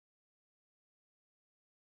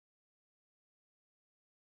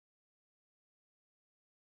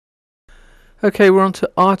Okay, we're on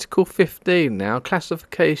to Article 15 now,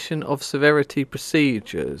 classification of severity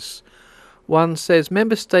procedures. One says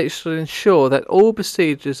member states should ensure that all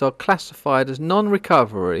procedures are classified as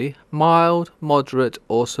non-recovery, mild, moderate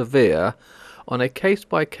or severe on a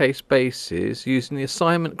case-by-case basis using the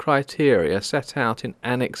assignment criteria set out in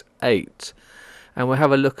Annex VIII, and we'll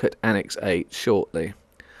have a look at Annex VIII shortly.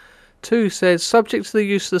 2 says subject to the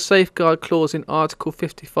use of the safeguard clause in Article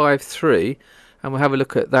 55(3), and we'll have a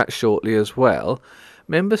look at that shortly as well.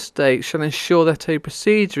 Member states shall ensure that a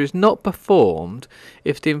procedure is not performed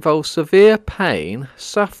if it involves severe pain,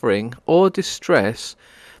 suffering or distress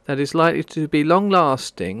that is likely to be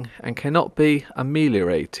long-lasting and cannot be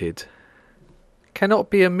ameliorated. Cannot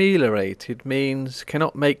be ameliorated means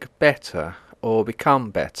cannot make better or become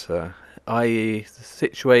better, i.e. the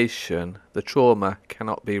situation, the trauma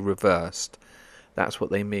cannot be reversed. That's what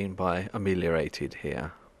they mean by ameliorated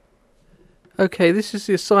here. Okay, this is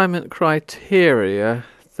the assignment criteria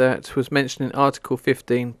that was mentioned in Article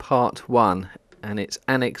 15 Part 1 and it's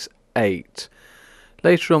Annex VIII.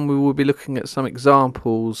 Later on we will be looking at some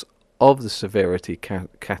examples of the severity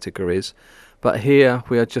categories, but here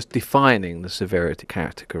we are just defining the severity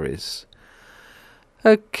categories.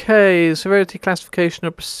 Okay, severity classification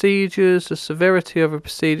of procedures. The severity of a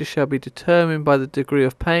procedure shall be determined by the degree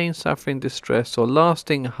of pain, suffering, distress or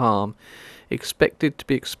lasting harm expected to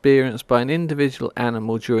be experienced by an individual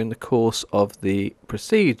animal during the course of the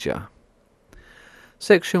procedure.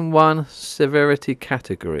 Section 1. Severity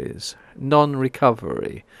categories.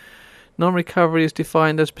 Non-recovery. Non-recovery is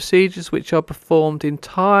defined as procedures which are performed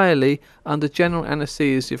entirely under general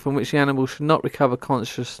anaesthesia from which the animal should not recover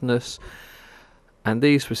consciousness, and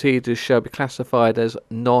these procedures shall be classified as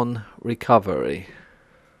non-recovery.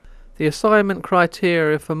 The assignment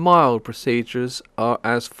criteria for mild procedures are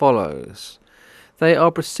as follows. They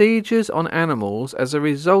are procedures on animals as a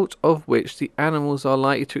result of which the animals are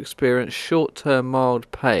likely to experience short-term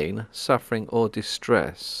mild pain, suffering or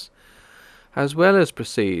distress, as well as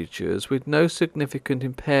procedures with no significant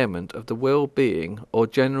impairment of the well-being or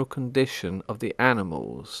general condition of the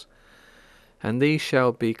animals, and these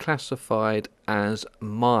shall be classified as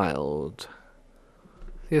mild.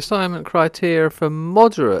 The assignment criteria for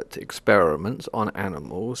moderate experiments on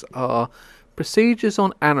animals are procedures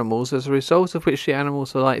on animals as a result of which the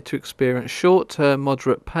animals are likely to experience short-term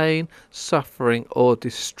moderate pain, suffering or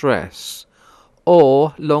distress,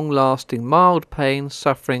 or long-lasting mild pain,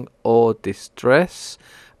 suffering or distress,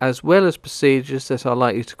 as well as procedures that are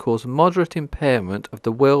likely to cause moderate impairment of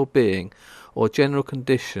the well-being or general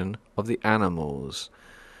condition of the animals.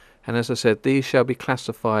 And as I said, these shall be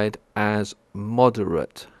classified as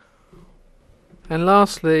moderate. And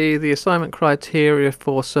lastly, the assignment criteria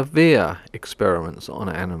for severe experiments on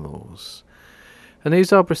animals. And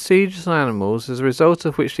these are procedures on animals as a result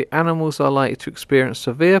of which the animals are likely to experience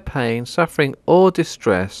severe pain, suffering or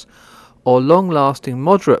distress, or long-lasting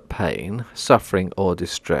moderate pain, suffering or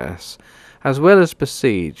distress, as well as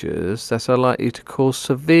procedures that are likely to cause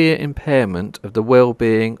severe impairment of the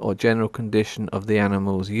well-being or general condition of the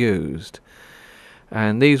animals used.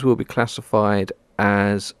 And these will be classified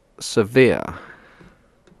as severe.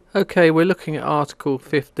 Okay, we're looking at Article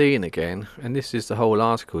 15 again, and this is the whole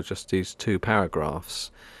article, just these 2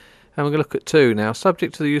 paragraphs. And we're going to look at 2 now.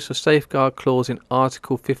 Subject to the use of safeguard clause in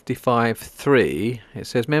Article 55(3), it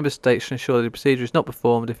says member states should ensure that the procedure is not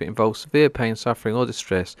performed if it involves severe pain, suffering or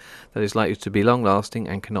distress that is likely to be long-lasting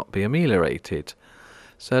and cannot be ameliorated.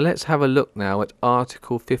 So let's have a look now at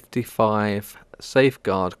Article 55,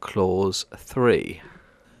 safeguard clause 3.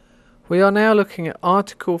 We are now looking at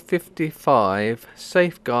Article 55,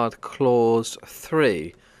 Safeguard Clause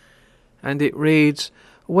 3, and it reads,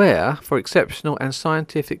 where, for exceptional and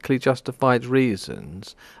scientifically justified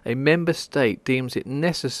reasons, a member state deems it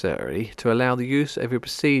necessary to allow the use of a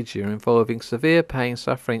procedure involving severe pain,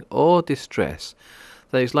 suffering or distress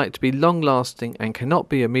that is likely to be long-lasting and cannot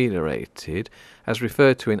be ameliorated, as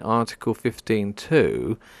referred to in Article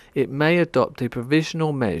 15(2), it may adopt a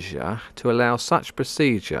provisional measure to allow such a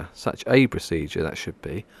procedure that should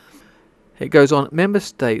be. It goes on, member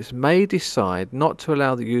states may decide not to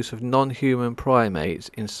allow the use of non-human primates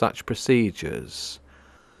in such procedures.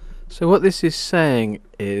 So what this is saying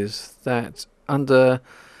is that under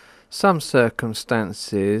some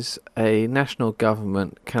circumstances, a national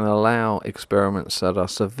government can allow experiments that are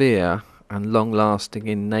severe and long-lasting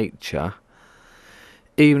in nature,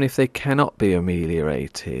 even if they cannot be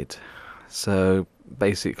ameliorated. So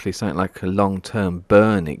basically something like a long-term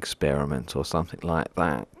burn experiment or something like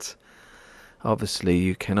that. Obviously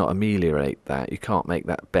you cannot ameliorate that, you can't make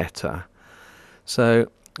that better. So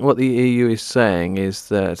what the EU is saying is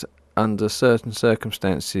that under certain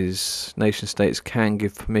circumstances, nation states can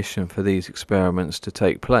give permission for these experiments to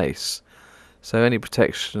take place. So any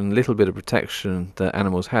protection, little bit of protection that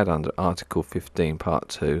animals had under Article 15 Part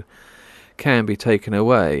 2 can be taken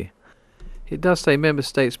away. It does say member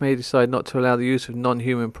states may decide not to allow the use of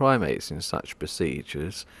non-human primates in such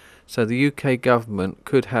procedures. So the UK government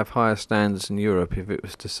could have higher standards in Europe if it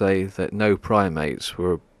was to say that no primates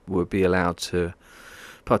would be allowed to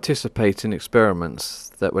participate in experiments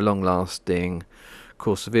that were long-lasting,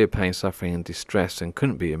 caused severe pain, suffering and distress and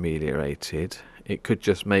couldn't be ameliorated. It could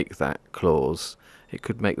just make that clause, it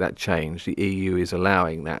could make that change. The EU is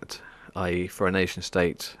allowing that, i.e. for a nation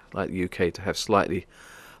state like the UK to have slightly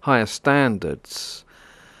higher standards.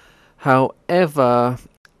 However,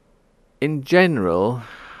 in general,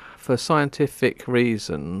 for scientific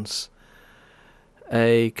reasons,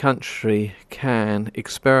 a country can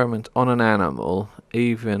experiment on an animal,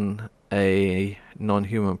 even a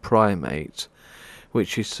non-human primate,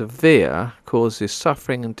 which is severe, causes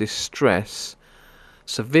suffering and distress.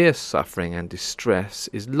 Severe suffering and distress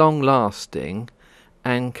is long-lasting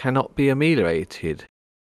and cannot be ameliorated.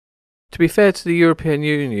 To be fair to the European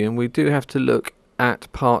Union, we do have to look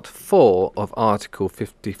at Part 4 of Article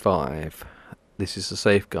 55. This is the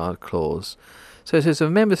safeguard clause. So it says, a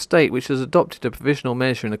member state which has adopted a provisional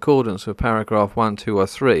measure in accordance with paragraph 1, 2 or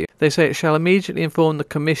 3, they say it shall immediately inform the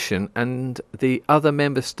Commission and the other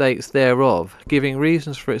member states thereof, giving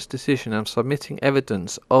reasons for its decision and submitting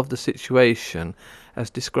evidence of the situation as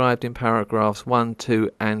described in paragraphs 1, 2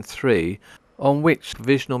 and 3, on which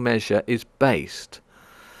provisional measure is based.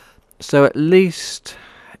 So at least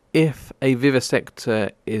if a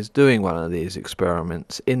vivisector is doing one of these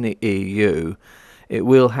experiments in the EU, it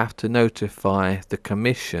will have to notify the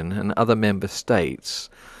Commission and other member states.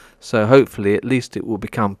 So hopefully at least it will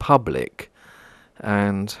become public,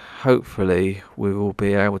 and hopefully we will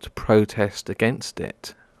be able to protest against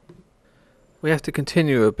it. We have to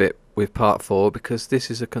continue a bit with Part 4 because this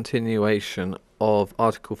is a continuation of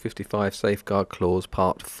Article 55 Safeguard Clause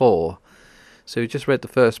Part 4. So we just read the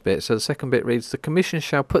first bit. So the second bit reads, the Commission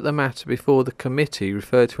shall put the matter before the committee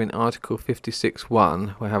referred to in Article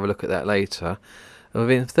 56.1, we'll have a look at that later,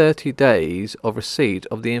 within 30 days of receipt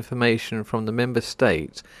of the information from the member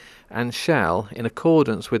state, and shall, in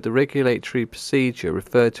accordance with the regulatory procedure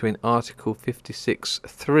referred to in Article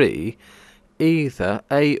 56.3, either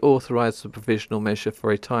A. authorise the provisional measure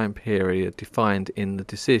for a time period defined in the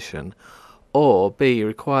decision, or B.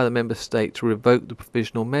 require the member state to revoke the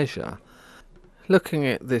provisional measure. Looking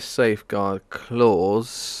at this safeguard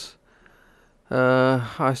clause,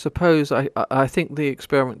 I suppose I think the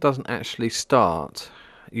experiment doesn't actually start.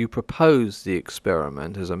 You propose the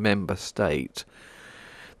experiment as a member state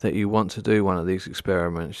that you want to do one of these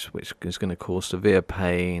experiments which is going to cause severe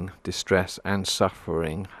pain, distress and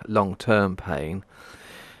suffering, long-term pain,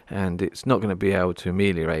 and it's not going to be able to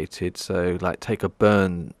ameliorate it. So like take a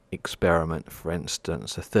burn experiment, for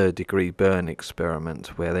instance, a third-degree burn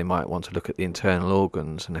experiment where they might want to look at the internal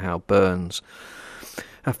organs and how burns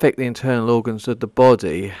affect the internal organs of the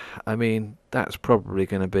body. I mean, that's probably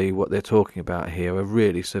going to be what they're talking about here, a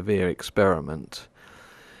really severe experiment.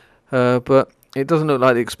 But it doesn't look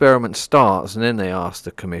like the experiment starts and then they ask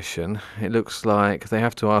the Commission. It looks like they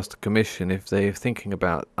have to ask the Commission if they're thinking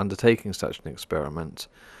about undertaking such an experiment,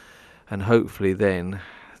 and hopefully then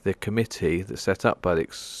the committee that's set up by the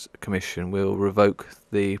Commission will revoke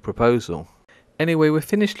the proposal. Anyway, we're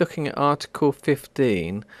finished looking at Article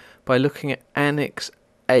 15 by looking at Annex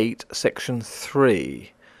VIII, Section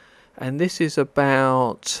 3. And this is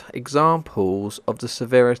about examples of the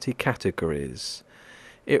severity categories.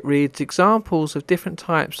 It reads, examples of different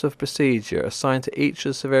types of procedure assigned to each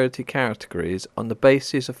of the severity categories on the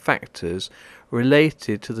basis of factors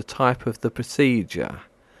related to the type of the procedure.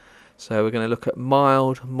 So we're going to look at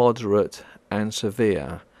mild, moderate and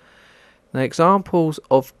severe. Now, examples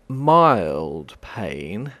of mild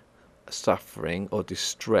pain, suffering or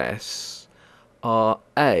distress are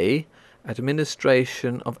A.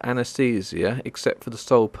 administration of anaesthesia except for the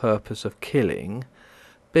sole purpose of killing,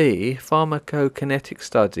 B. pharmacokinetic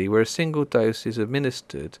study where a single dose is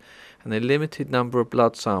administered and a limited number of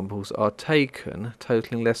blood samples are taken,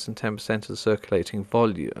 totaling less than 10% of the circulating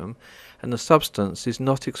volume, and the substance is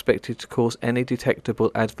not expected to cause any detectable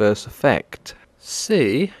adverse effect.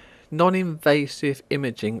 C. Non-invasive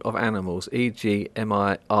imaging of animals, e.g.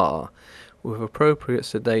 MIR, with appropriate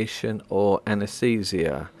sedation or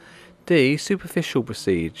anaesthesia. D. Superficial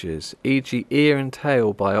procedures, e.g. ear and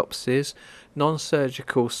tail biopsies,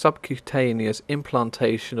 non-surgical subcutaneous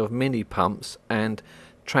implantation of mini-pumps and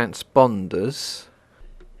transponders.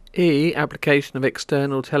 E. Application of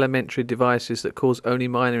external telemetry devices that cause only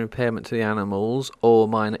minor impairment to the animals or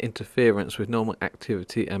minor interference with normal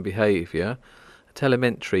activity and behaviour. A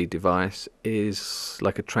telemetry device is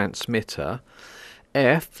like a transmitter.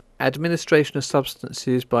 F. Administration of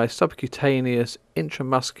substances by subcutaneous,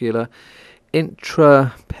 intramuscular,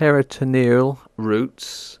 intraperitoneal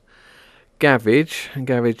routes. Gavage.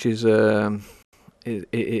 Gavage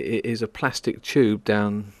is a plastic tube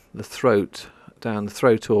down the throat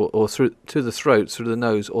or through to the throat through the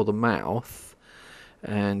nose or the mouth,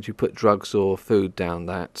 and you put drugs or food down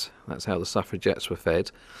that. That's how the suffragettes were fed.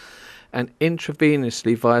 And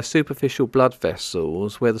intravenously via superficial blood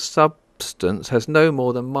vessels, where the substance has no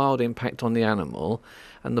more than mild impact on the animal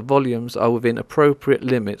and the volumes are within appropriate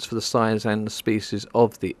limits for the size and the species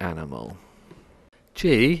of the animal.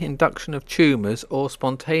 G. Induction of tumours or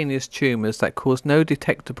spontaneous tumours that cause no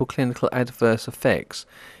detectable clinical adverse effects,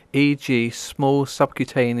 e.g. small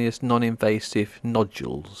subcutaneous non-invasive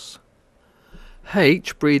nodules.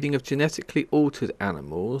 H. Breeding of genetically altered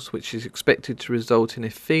animals, which is expected to result in a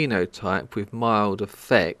phenotype with mild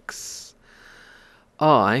effects.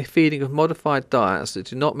 I. Feeding of modified diets that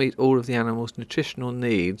do not meet all of the animal's nutritional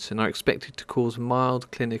needs and are expected to cause mild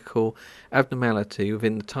clinical abnormality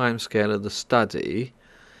within the timescale of the study.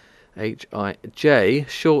 J.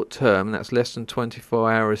 Short term, that's less than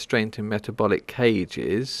 24-hour restraint in metabolic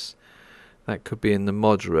cages. That could be in the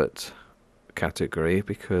moderate category,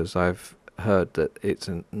 because I've heard that it's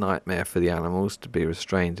a nightmare for the animals to be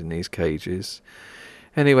restrained in these cages.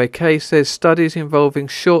 Anyway, K says studies involving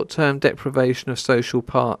short-term deprivation of social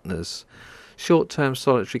partners, short-term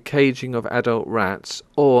solitary caging of adult rats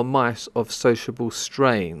or mice of sociable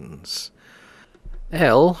strains.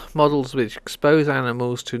 L. Models which expose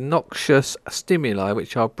animals to noxious stimuli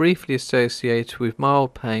which are briefly associated with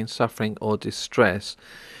mild pain, suffering or distress,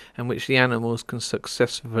 and which the animals can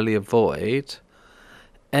successfully avoid.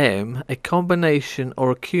 M. A combination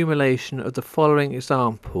or accumulation of the following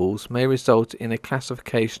examples may result in a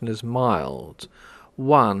classification as mild.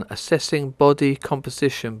 1. Assessing body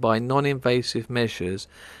composition by non-invasive measures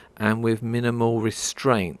and with minimal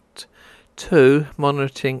restraint. 2.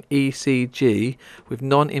 Monitoring ECG with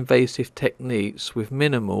non-invasive techniques with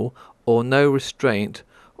minimal or no restraint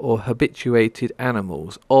or habituated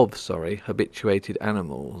animals.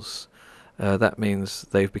 That means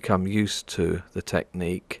they've become used to the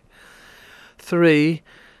technique. 3.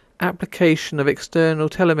 Application of external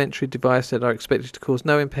telemetry devices that are expected to cause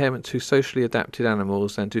no impairment to socially adapted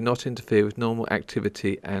animals and do not interfere with normal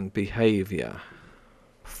activity and behaviour.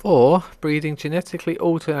 4. Breeding genetically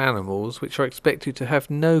altered animals which are expected to have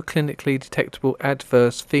no clinically detectable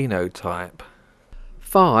adverse phenotype.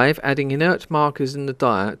 5. Adding inert markers in the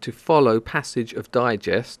diet to follow passage of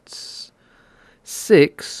digests.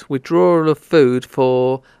 6. Withdrawal of food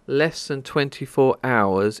for less than 24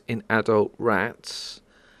 hours in adult rats.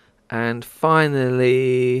 And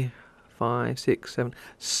finally, 7.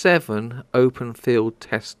 Open field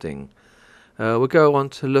testing. We'll go on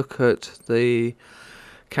to look at the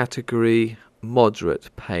category moderate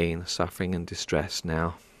pain, suffering and distress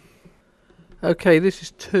now. Okay, this is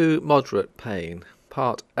 2 moderate pain,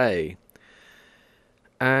 part A.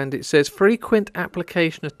 And it says frequent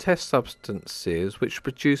application of test substances which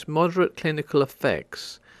produce moderate clinical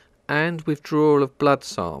effects and withdrawal of blood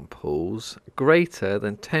samples greater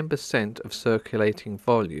than 10% of circulating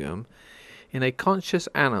volume in a conscious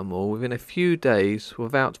animal within a few days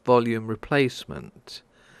without volume replacement.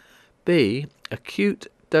 B. Acute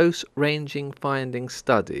dose ranging finding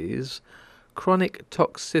studies, chronic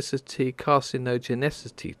toxicity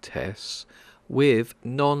carcinogenicity tests with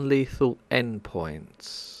non-lethal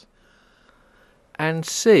endpoints. And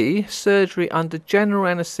C. Surgery under general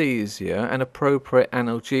anaesthesia and appropriate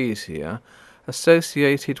analgesia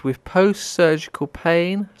associated with post-surgical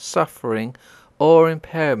pain, suffering or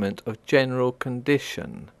impairment of general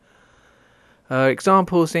condition.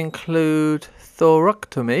 Examples include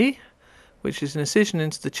thoracotomy, which is an incision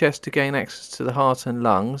into the chest to gain access to the heart and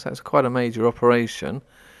lungs. That's quite a major operation.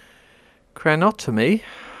 Craniotomy,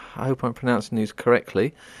 I hope I'm pronouncing these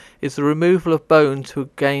correctly, is the removal of bone to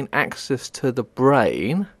gain access to the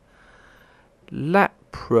brain.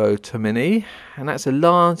 Laparotomy, and that's a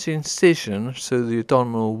large incision through the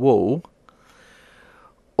abdominal wall.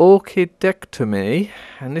 Orchidectomy,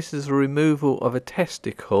 and this is the removal of a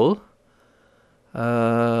testicle.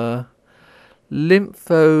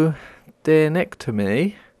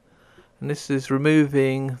 Lymphadenectomy, and this is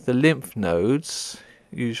removing the lymph nodes,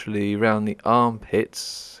 usually around the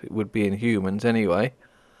armpits. It would be in humans anyway.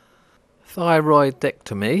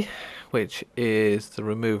 Thyroidectomy, which is the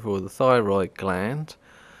removal of the thyroid gland.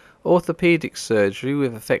 orthopedic surgery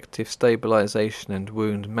with effective stabilisation and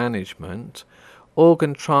wound management,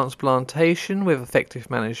 organ transplantation with effective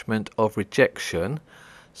management of rejection,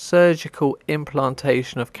 surgical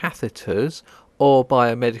implantation of catheters or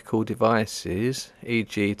biomedical devices,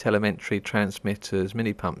 e.g. telemetry transmitters,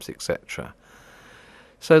 mini pumps, etc.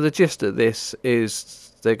 So the gist of this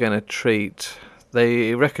is they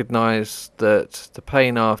recognise that the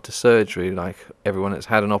pain after surgery, like everyone that's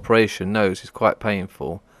had an operation knows, is quite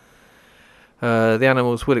painful. The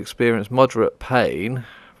animals will experience moderate pain,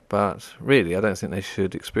 but really I don't think they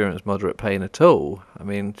should experience moderate pain at all. I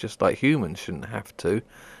mean, just like humans shouldn't have to,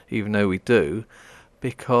 even though we do,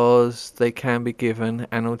 because they can be given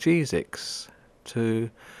analgesics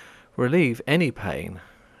to relieve any pain.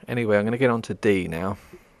 Anyway, I'm going to get on to D now.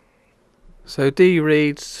 So D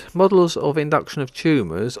reads, models of induction of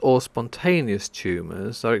tumours or spontaneous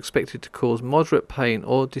tumours are expected to cause moderate pain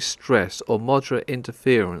or distress or moderate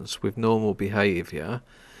interference with normal behaviour.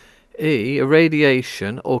 E,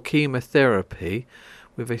 irradiation or chemotherapy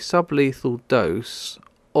with a sublethal dose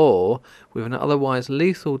or with an otherwise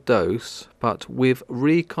lethal dose but with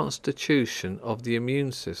reconstitution of the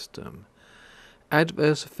immune system.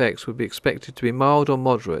 Adverse effects would be expected to be mild or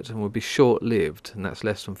moderate and would be short-lived, and that's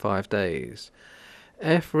less than 5 days.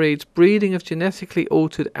 F reads, breeding of genetically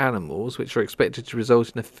altered animals which are expected to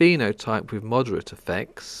result in a phenotype with moderate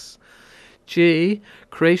effects. G,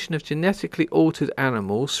 creation of genetically altered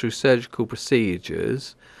animals through surgical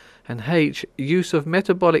procedures. And H, use of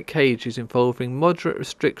metabolic cages involving moderate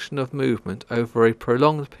restriction of movement over a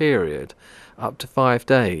prolonged period, up to 5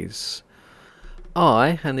 days.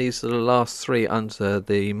 I, and these are the last three under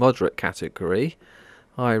the moderate category,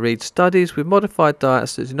 I read studies with modified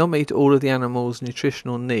diets that do not meet all of the animal's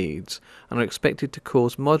nutritional needs and are expected to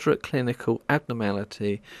cause moderate clinical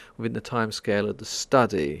abnormality within the timescale of the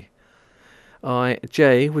study.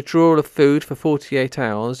 J, withdrawal of food for 48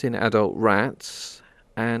 hours in adult rats.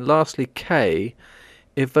 And lastly, K,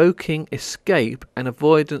 evoking escape and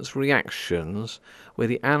avoidance reactions where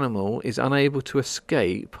the animal is unable to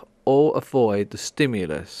escape or avoid the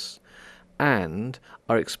stimulus and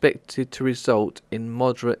are expected to result in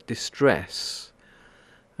moderate distress.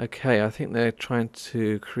 Okay, I think they're trying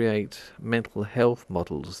to create mental health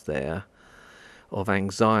models there of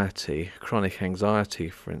anxiety, chronic anxiety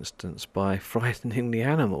for instance, by frightening the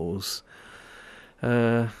animals.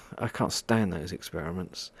 I can't stand those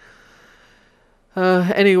experiments.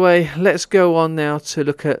 Anyway, let's go on now to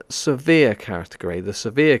look at severe category, the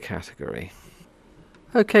severe category.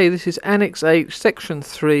 Okay, this is Annex VIII, Section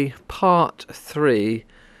 3, Part 3,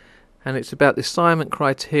 and it's about the assignment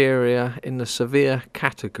criteria in the severe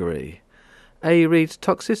category. A reads,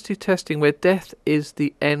 toxicity testing where death is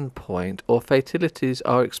the endpoint or fatalities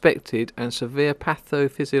are expected and severe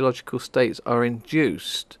pathophysiological states are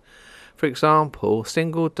induced. For example,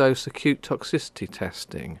 single-dose acute toxicity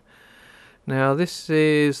testing. Now this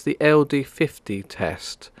is the LD50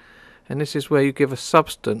 test, and this is where you give a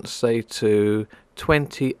substance, say, to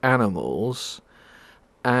 20 animals,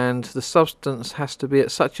 and the substance has to be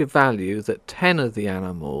at such a value that 10 of the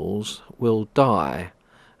animals will die,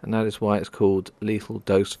 and that is why it's called lethal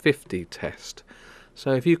dose 50 test.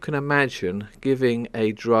 So if you can imagine giving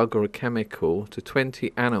a drug or a chemical to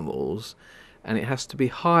 20 animals, and it has to be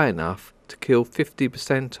high enough to kill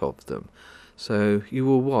 50% of them. So you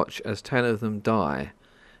will watch as 10 of them die.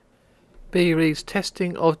 B reads,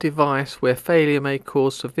 testing of device where failure may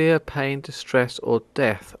cause severe pain, distress or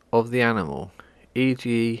death of the animal,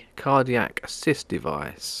 e.g. cardiac assist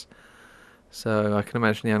device. So I can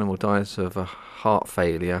imagine the animal dies of a heart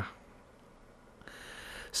failure.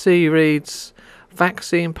 C reads,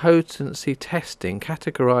 vaccine potency testing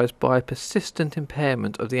categorized by persistent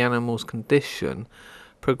impairment of the animal's condition,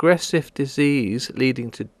 progressive disease leading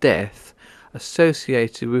to death,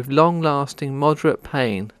 associated with long-lasting moderate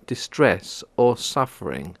pain, distress or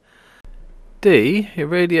suffering. D,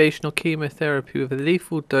 irradiation or chemotherapy with a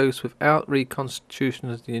lethal dose without reconstitution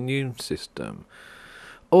of the immune system,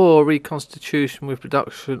 or reconstitution with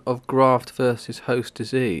production of graft versus host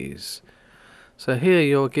disease. So here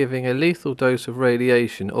you're giving a lethal dose of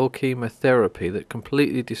radiation or chemotherapy that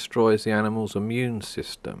completely destroys the animal's immune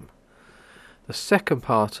system. The second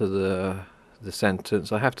part of the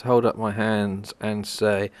sentence, I have to hold up my hands and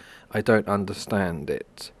say I don't understand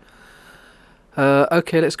it.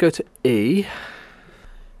 Okay, let's go to E.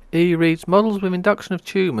 E reads, models with induction of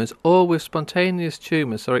tumours or with spontaneous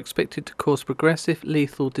tumours are expected to cause progressive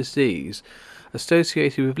lethal disease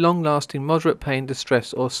associated with long-lasting moderate pain,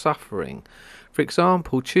 distress or suffering. For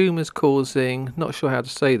example, tumours causing, not sure how to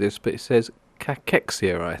say this, but it says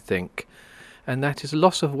cachexia, I think, and that is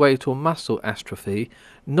loss of weight or muscle atrophy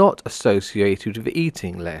not associated with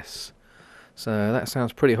eating less. So that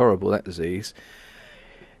sounds pretty horrible, that disease.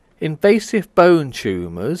 Invasive bone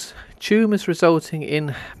tumours, tumours resulting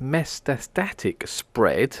in metastatic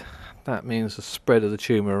spread, that means the spread of the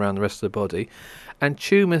tumour around the rest of the body, and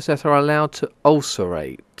tumours that are allowed to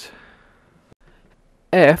ulcerate.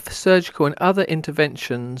 F. Surgical and other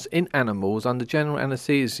interventions in animals under general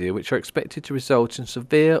anaesthesia which are expected to result in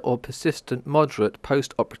severe or persistent moderate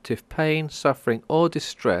post-operative pain, suffering or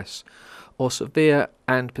distress, or severe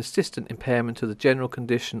and persistent impairment of the general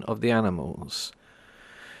condition of the animals.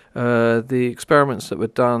 The experiments that were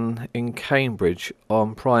done in Cambridge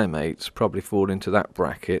on primates probably fall into that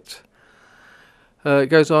bracket. It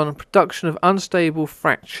goes on, production of unstable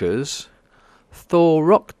fractures,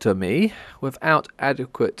 thoracotomy without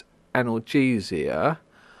adequate analgesia,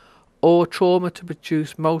 or trauma to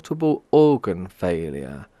produce multiple organ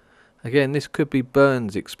failure. Again, this could be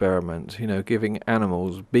Burns' experiment, giving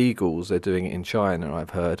animals, beagles, they're doing it in China,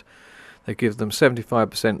 I've heard. They give them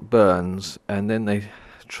 75% burns, and then they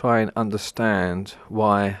try and understand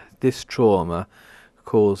why this trauma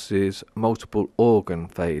causes multiple organ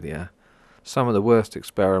failure. Some of the worst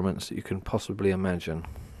experiments that you can possibly imagine.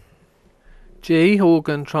 G.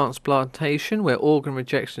 Organ transplantation, where organ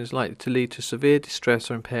rejection is likely to lead to severe distress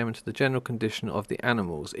or impairment of the general condition of the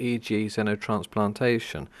animals, e.g.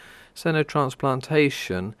 xenotransplantation.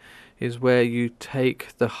 Xenotransplantation is where you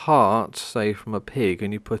take the heart, say from a pig,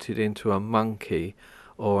 and you put it into a monkey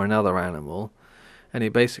or another animal, and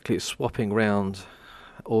it basically is swapping round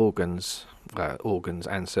organs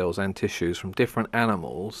and cells and tissues from different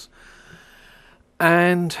animals,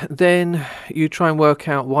 and then you try and work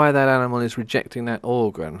out why that animal is rejecting that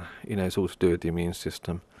organ. It's all to do with the immune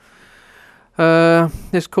system.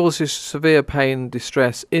 This causes severe pain and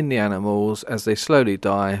distress in the animals as they slowly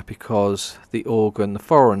die because the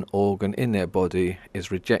foreign organ in their body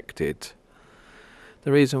is rejected.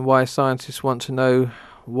 The reason why scientists want to know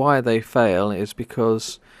why they fail is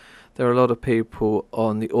because there are a lot of people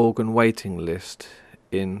on the organ waiting list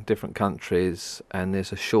in different countries, and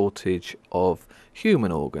there's a shortage of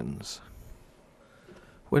human organs.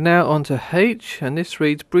 We're now on to H, and this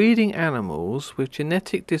reads, breeding animals with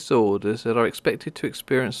genetic disorders that are expected to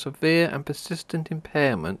experience severe and persistent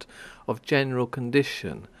impairment of general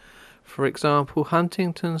condition. For example,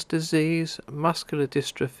 Huntington's disease, muscular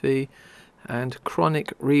dystrophy, and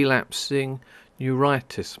chronic relapsing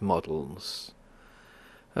neuritis models.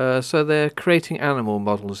 So they're creating animal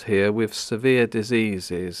models here with severe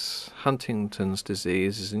diseases. Huntington's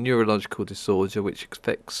disease is a neurological disorder which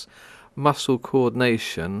affects muscle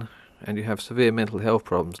coordination, and you have severe mental health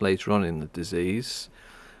problems later on in the disease.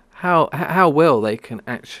 How well they can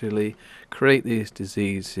actually create these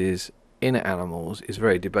diseases in animals is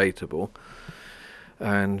very debatable,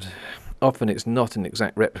 and often it's not an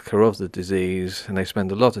exact replica of the disease, and they spend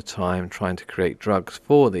a lot of time trying to create drugs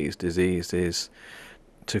for these diseases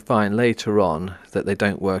to find later on that they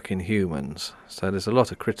don't work in humans. So there's a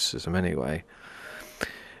lot of criticism anyway.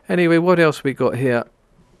 Anyway, what else we got here?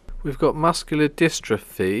 We've got muscular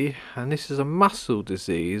dystrophy, and this is a muscle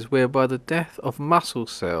disease whereby the death of muscle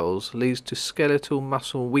cells leads to skeletal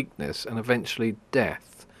muscle weakness and eventually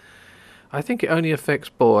death. I think it only affects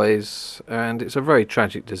boys, and it's a very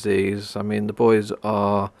tragic disease. I mean, the boys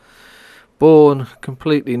are born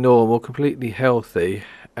completely normal, completely healthy,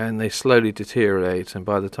 and they slowly deteriorate, and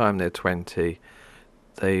by the time they're 20,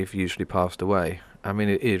 they've usually passed away. I mean,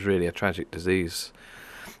 it is really a tragic disease.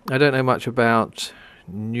 I don't know much about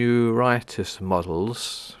neuritis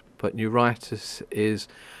models, but neuritis is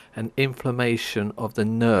an inflammation of the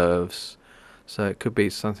nerves, so it could be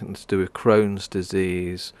something to do with Crohn's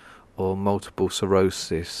disease or multiple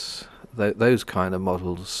sclerosis, those kind of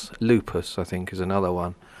models. Lupus, I think, is another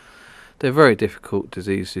one. They're very difficult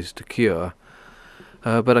diseases to cure,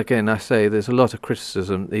 but again, I say there's a lot of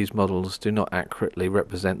criticism. These models do not accurately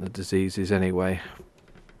represent the diseases anyway.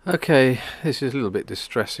 Okay, this is a little bit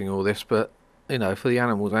distressing, all this, but for the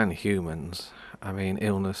animals and humans, I mean,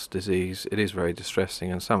 illness, disease, it is very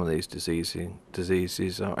distressing, and some of these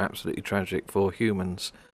diseases are absolutely tragic for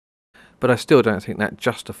humans. But I still don't think that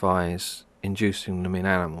justifies inducing them in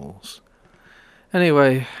animals.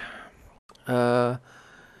 Anyway, let's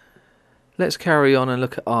carry on and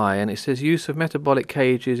look at I, and it says use of metabolic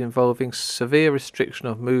cages involving severe restriction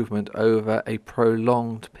of movement over a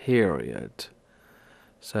prolonged period.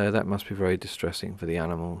 So that must be very distressing for the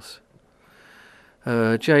animals.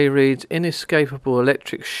 J reads, inescapable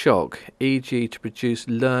electric shock, e.g. to produce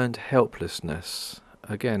learned helplessness.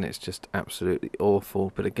 Again, it's just absolutely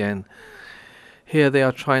awful, but again, here they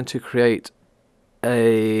are trying to create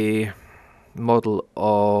a model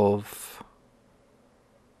of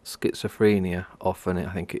schizophrenia often,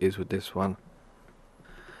 I think it is with this one.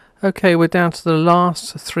 Okay, we're down to the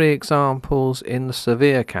last three examples in the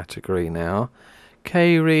severe category now.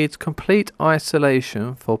 K reads complete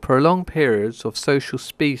isolation for prolonged periods of social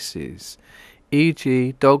species,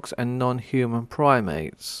 e.g. dogs and non-human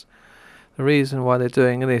primates. The reason why they're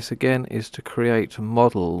doing this again is to create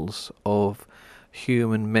models of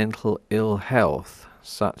human mental ill health,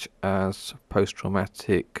 such as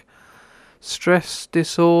post-traumatic stress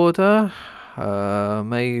disorder,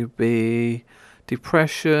 maybe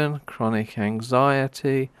depression, chronic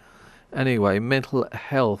anxiety, anyway, mental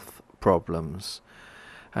health problems.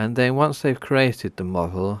 And then once they've created the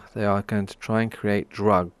model, they are going to try and create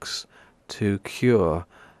drugs to cure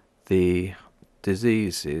the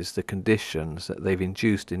diseases, the conditions that they've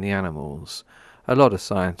induced in the animals. A lot of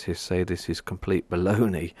scientists say this is complete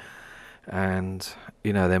baloney, and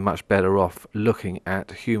they're much better off looking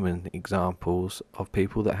at human examples of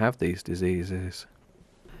people that have these diseases.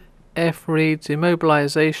 F reads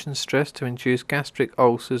immobilization stress to induce gastric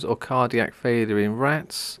ulcers or cardiac failure in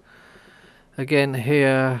rats. Again,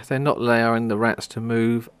 here they're not allowing the rats to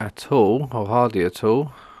move at all, or hardly at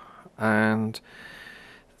all, and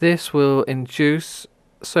this will induce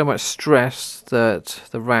so much stress that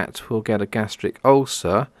the rat will get a gastric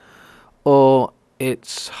ulcer, or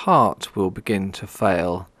its heart will begin to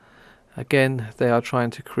fail. Again, they are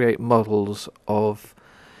trying to create models of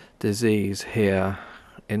disease here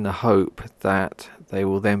in the hope that they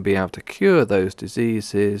will then be able to cure those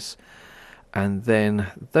diseases, and then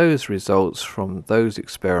those results from those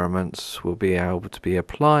experiments will be able to be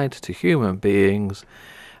applied to human beings,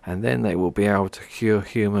 and then they will be able to cure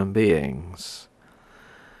human beings.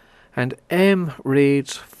 And M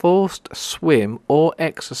reads forced swim or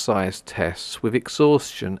exercise tests with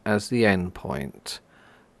exhaustion as the end point.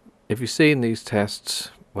 If you've seen these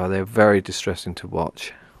tests, well, they're very distressing to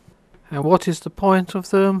watch. And what is the point of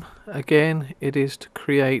them? Again, it is to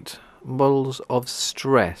create models of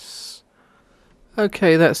stress.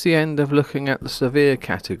 Okay, that's the end of looking at the severe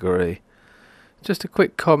category. Just a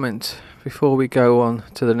quick comment before we go on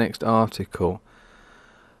to the next article.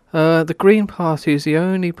 The Green Party is the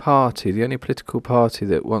only political party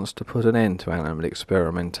that wants to put an end to animal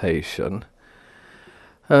experimentation.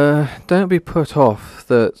 Don't be put off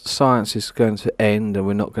that science is going to end and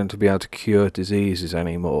we're not going to be able to cure diseases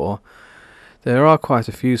anymore. There are quite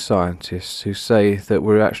a few scientists who say that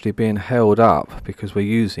we're actually being held up because we're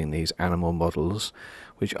using these animal models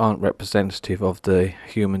which aren't representative of the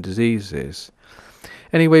human diseases.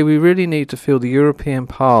 Anyway, we really need to fill the European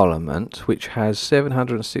Parliament, which has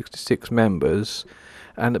 766 members,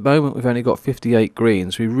 and at the moment we've only got 58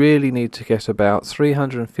 Greens. We really need to get about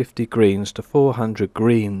 350 Greens to 400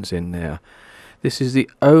 Greens in there. This is the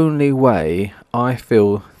only way I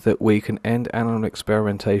feel that we can end animal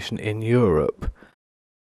experimentation in Europe.